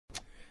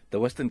the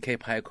Western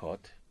Cape High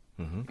Court.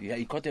 Yeah,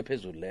 ikhote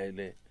phezulu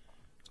le.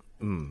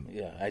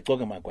 Yeah,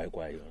 ayixoke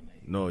magwayigwayi yona.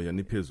 No,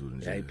 yani phezulu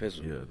nje. Yeah,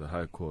 iphezulu. Yeah, the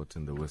High Court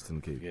in the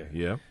Western Cape.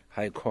 Yeah.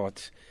 High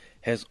Court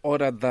has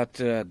ordered that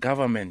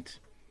government,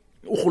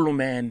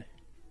 uhulumende,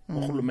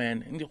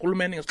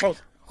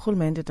 ngesixhosa.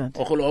 Urhulumente tata.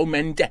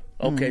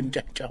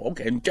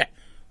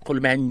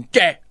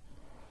 Urhulumente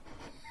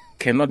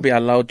cannot be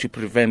allowed to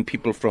prevent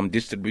people from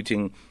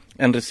distributing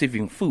and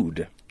receiving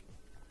food.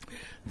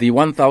 The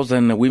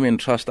 1,000 Women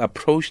Trust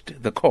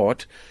approached the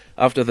court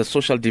after the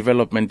Social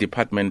Development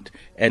Department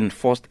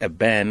enforced a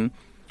ban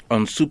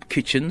on soup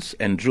kitchens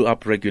and drew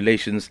up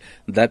regulations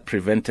that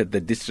prevented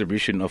the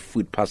distribution of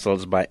food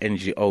parcels by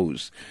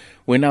NGOs.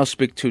 We now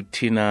speak to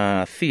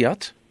Tina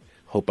Thiart.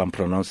 Hope I'm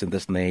pronouncing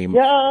this name.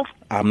 Yeah.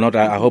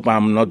 I hope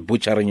I'm not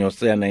butchering your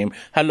surname.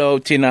 Hello,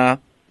 Tina.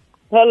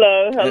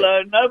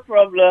 Hello. No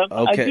problem.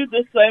 Okay. I do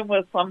the same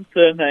with some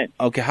surname.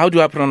 Okay, how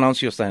do I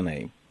pronounce your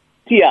surname?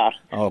 Thiart.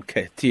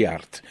 Okay,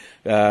 Thiart.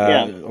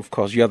 Of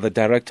course, you are the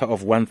director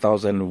of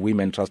 1,000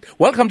 Women Trust.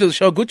 Welcome to the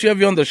show. Good to have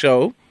you on the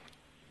show.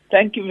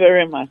 Thank you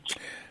very much.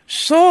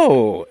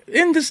 So,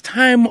 in this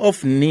time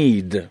of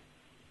need,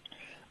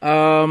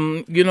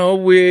 we've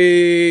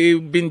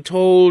been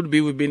told,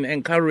 we've been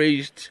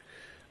encouraged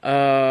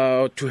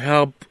to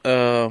help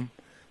the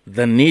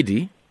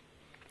needy.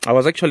 I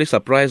was actually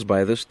surprised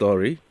by this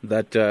story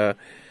that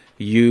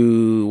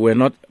you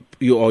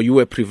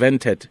were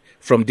prevented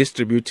from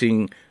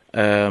distributing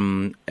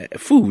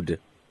food.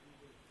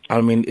 I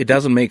mean, it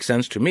doesn't make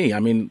sense to me. I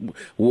mean,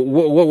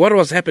 what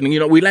was happening?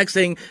 We like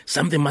saying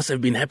something must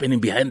have been happening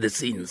behind the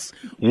scenes.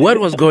 What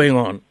was going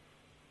on?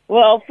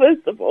 Well,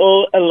 first of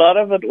all, a lot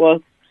of it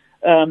was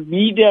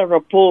media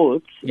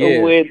reports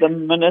where the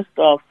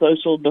Minister of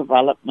Social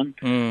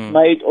Development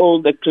made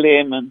all the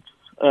claimants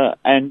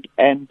and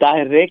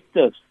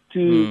directives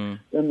to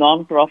the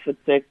non-profit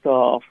sector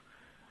of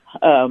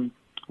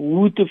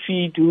who to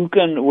feed,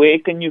 where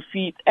can you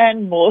feed,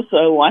 and more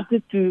so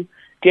wanted to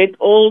get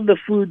all the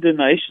food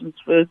donations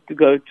first to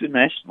go to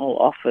national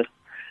office,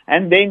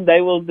 and then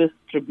they will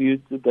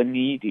distribute to the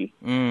needy.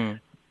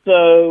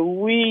 So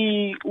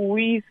we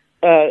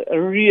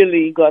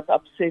really got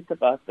upset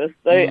about this.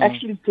 They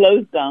actually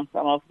closed down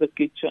some of the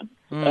kitchens.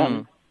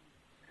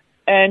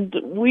 And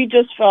we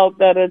just felt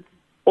that it's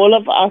all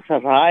of us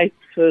right,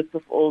 first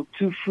of all,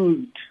 to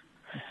food.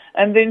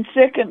 And then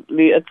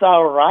secondly, it's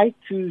our right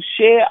to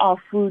share our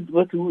food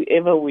with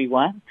whoever we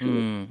want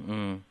to.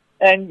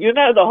 And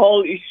the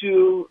whole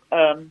issue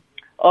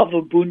of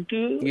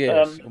Ubuntu.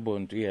 Yes,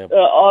 Ubuntu, yeah.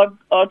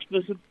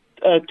 Archbishop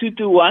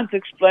Tutu once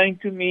explained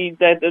to me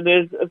that it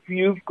is if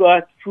you've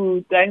got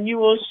food, then you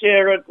will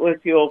share it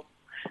with your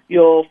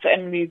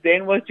family,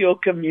 then with your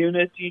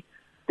community,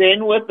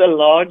 then with the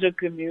larger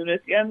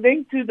community, and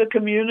then to the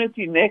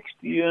community next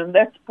to you. And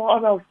that's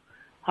part of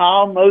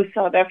how most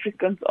South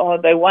Africans are.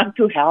 They want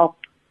to help.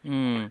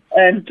 And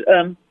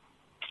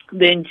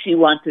then she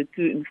wanted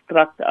to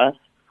instruct us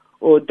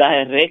or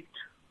direct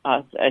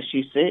us, as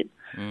she said,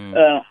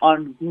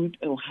 on who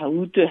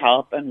to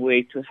help and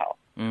where to help.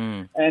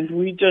 And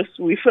we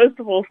first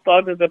of all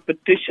started a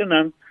petition,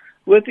 and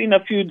within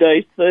a few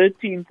days,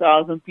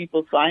 13,000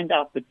 people signed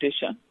our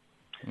petition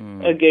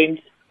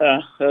against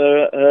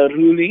her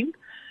ruling.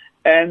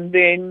 And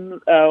then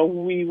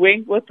we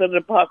went with the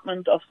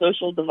Department of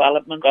Social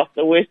Development of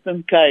the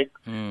Western Cape.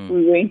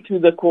 We went to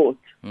the court,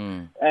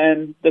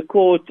 and the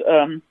court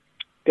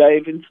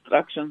gave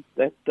instructions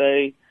that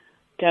they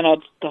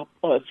cannot stop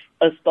us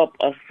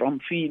from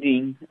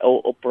feeding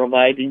or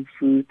providing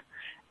food,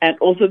 and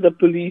also the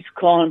police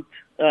can't,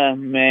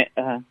 harass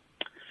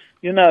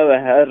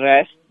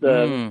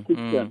the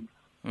citizens.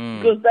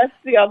 Because that's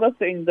the other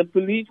thing. The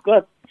police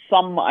got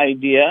some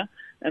idea,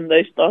 and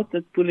they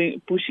started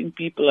pushing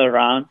people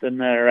around and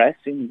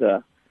harassing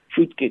the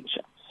food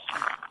kitchens.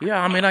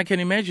 Yeah, I mean, I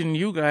can imagine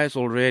you guys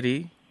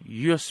already,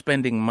 you're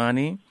spending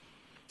money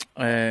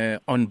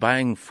on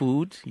buying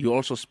food. You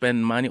also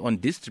spend money on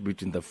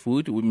distributing the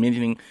food,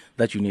 meaning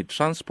that you need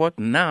transport.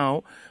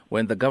 Now,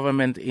 when the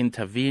government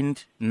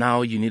intervened,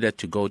 now you needed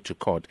to go to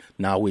court.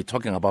 Now we're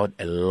talking about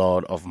a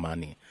lot of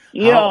money.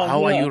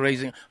 How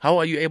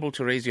are you able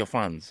to raise your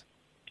funds?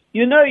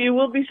 You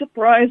will be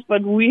surprised,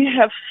 but we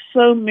have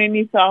so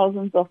many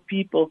thousands of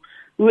people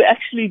who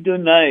actually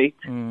donate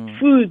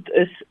food,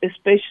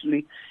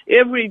 especially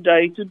every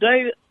day.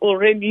 Today,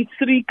 already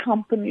 3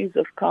 companies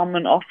have come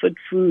and offered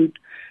food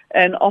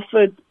and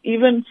offered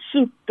even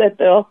soup that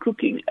they are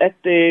cooking at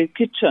their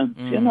kitchens,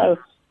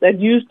 that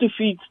used to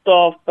feed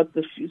staff, but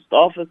the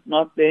staff is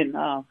not there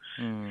now.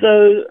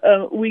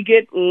 So we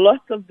get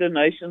lots of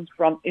donations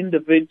from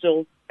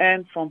individuals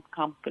and from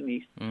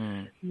companies.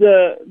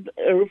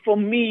 For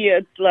me,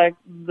 it's like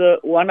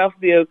one of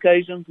the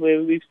occasions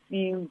where we've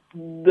seen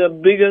the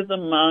biggest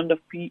amount of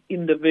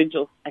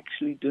individuals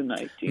actually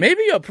donating.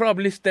 Maybe you're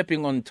probably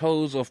stepping on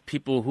toes of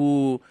people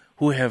who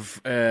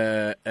have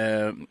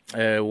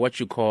what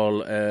you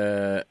call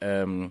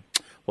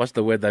what's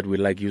the word that we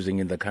like using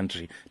in the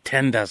country?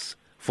 Tenders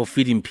for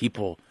feeding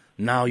people.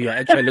 Now you're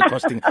actually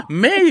costing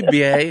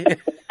maybe.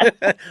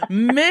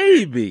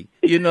 Maybe,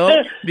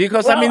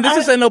 because Well, this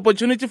is an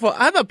opportunity for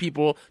other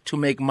people to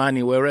make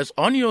money, whereas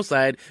on your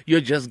side,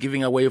 you're just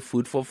giving away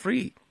food for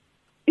free.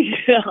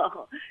 Yeah,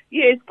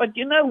 yes, but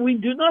we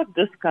do not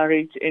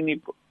discourage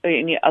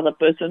any other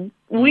person.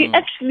 We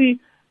actually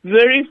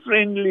very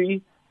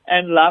friendly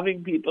and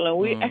loving people, and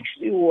we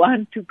actually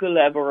want to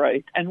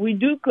collaborate, and we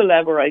do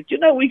collaborate.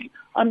 We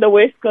on the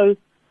West Coast,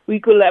 we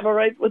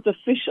collaborate with the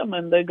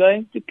fishermen. They're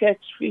going to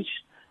catch fish,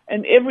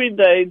 and every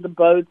day the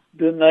boats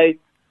donate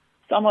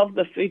some of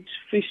the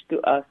fish to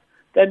us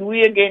that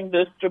we again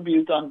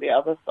distribute on the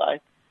other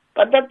side.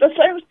 But at the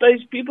same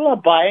stage, people are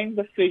buying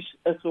the fish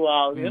as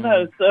well,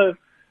 so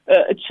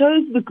it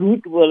shows the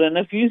goodwill. And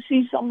if you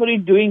see somebody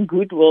doing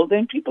goodwill,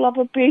 then people are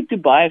prepared to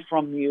buy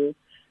from you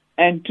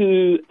and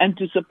to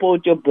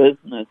support your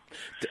business.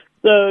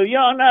 So,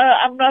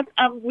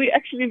 we're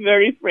actually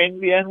very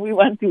friendly and we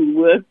want to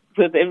work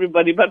with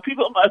everybody, but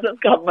people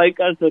mustn't come make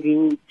us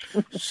rude.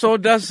 So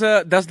does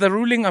the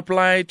ruling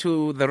apply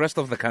to the rest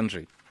of the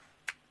country?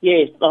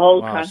 Yes, the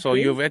whole country. So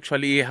you've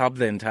actually helped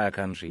the entire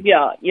country.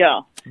 Yeah.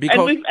 Because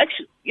and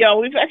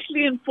we've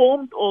actually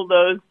informed all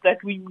those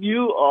that we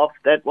knew of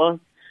that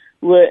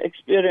were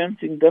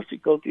experiencing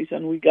difficulties,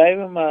 and we gave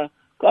them a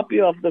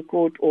copy of the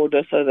court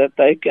order so that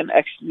they can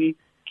actually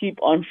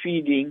keep on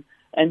feeding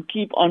and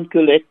keep on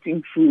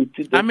collecting food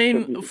to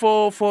distribute.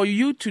 For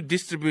you to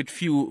distribute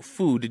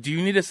food, do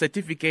you need a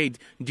certificate?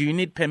 Do you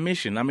need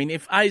permission?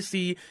 If I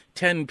see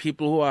 10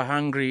 people who are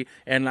hungry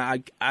and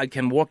I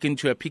can walk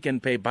into a Pick n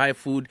Pay, buy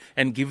food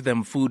and give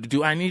them food,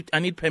 do I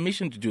need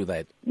permission to do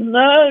that?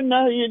 No,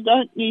 you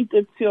don't need it.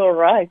 It's your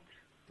right.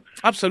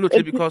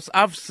 Absolutely, because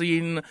I've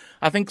seen,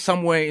 I think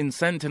somewhere in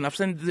Sandton,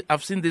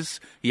 I've seen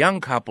this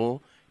young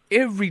couple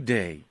every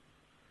day.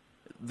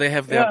 They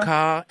have their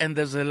car, and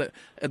there's a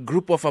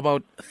group of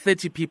about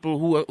 30 people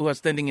who are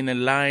standing in a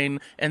line,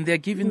 and they're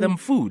giving them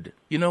food,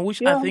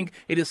 which I think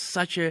it is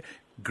such a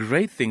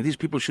great thing. These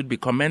people should be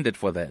commended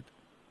for that.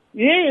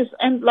 Yes,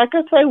 and like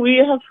I say, we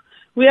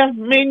have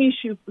many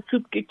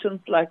soup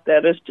kitchens like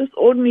that. It's just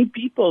ordinary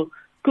people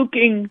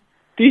cooking,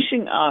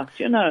 dishing out,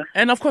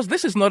 And of course,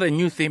 this is not a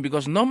new thing,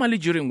 because normally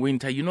during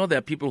winter, there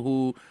are people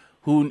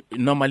who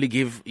normally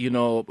give,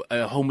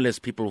 homeless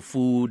people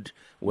food,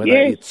 whether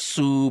it's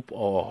soup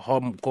or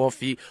home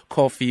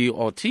coffee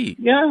or tea.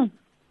 Yeah.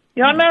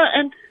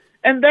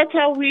 And that's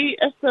how we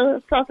as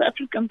South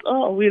Africans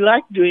are. We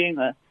like doing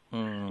it.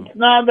 It's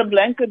now the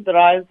blanket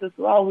drives as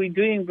well. We're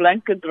doing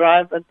blanket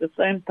drives at the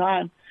same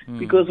time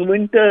because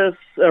winter's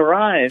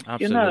arrived,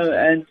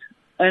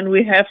 and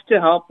we have to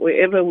help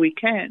wherever we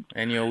can.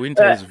 And your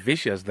winter is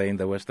vicious there in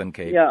the Western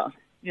Cape.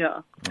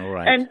 Yeah. All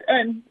right.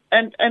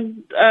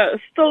 And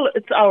still,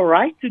 it's our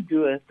right to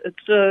do it.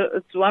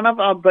 It's one of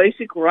our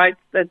basic rights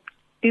that's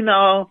in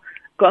our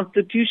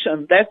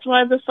constitution. That's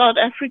why the South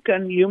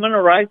African Human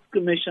Rights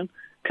Commission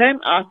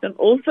came out and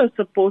also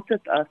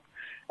supported us.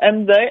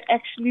 And they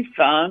actually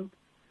found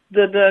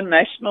the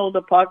National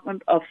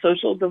Department of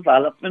Social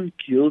Development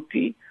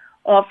guilty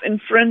of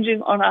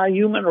infringing on our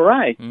human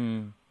rights.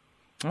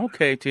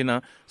 Okay,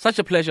 Tina. Such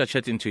a pleasure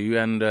chatting to you,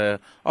 and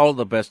all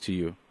the best to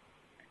you.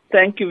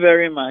 Thank you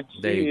very much.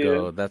 There you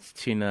go. That's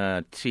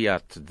Tina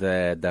Thiart,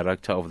 the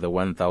director of the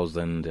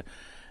 1,000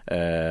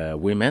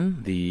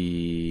 Women.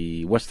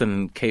 The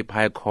Western Cape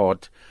High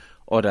Court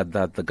ordered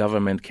that the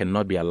government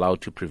cannot be allowed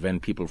to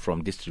prevent people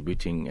from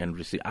distributing and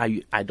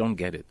receiving. I don't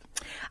get it.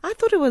 I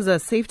thought it was a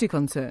safety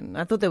concern.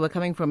 I thought they were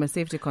coming from a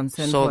safety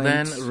concern point.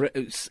 Then,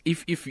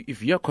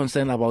 if you're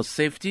concerned about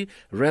safety,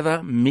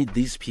 rather meet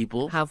these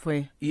people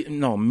halfway.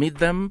 Meet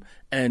them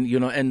and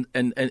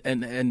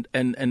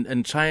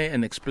and try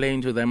and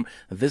explain to them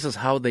this is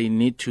how they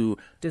need to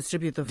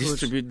distribute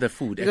the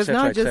food, because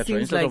now it just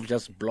seems instead of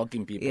just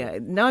blocking people. Yeah,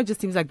 now it just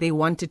seems like they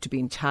wanted to be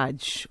in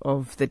charge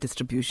of the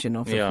distribution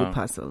of the food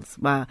parcels.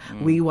 But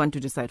we want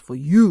to decide for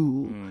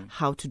you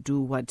how to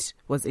do what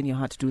was in your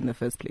heart to do in the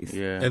first place.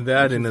 Yeah. And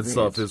that in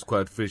itself is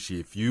quite fishy.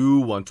 If you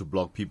want to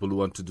block people who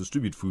want to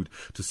distribute food,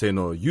 to say,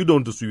 no, you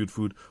don't distribute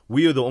food,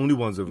 we are the only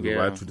ones who have the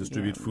right to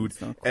distribute food.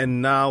 Cool.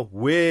 And now,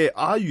 where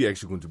are you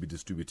actually going to be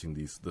distributing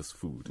this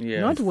food?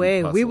 Yeah. Not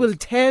where. We will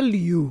tell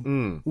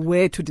you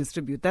where to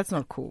distribute. That's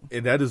not cool.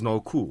 And that is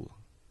not cool.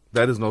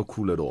 That is not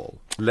cool at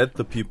all. Let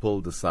the people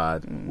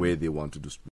decide where they want to distribute.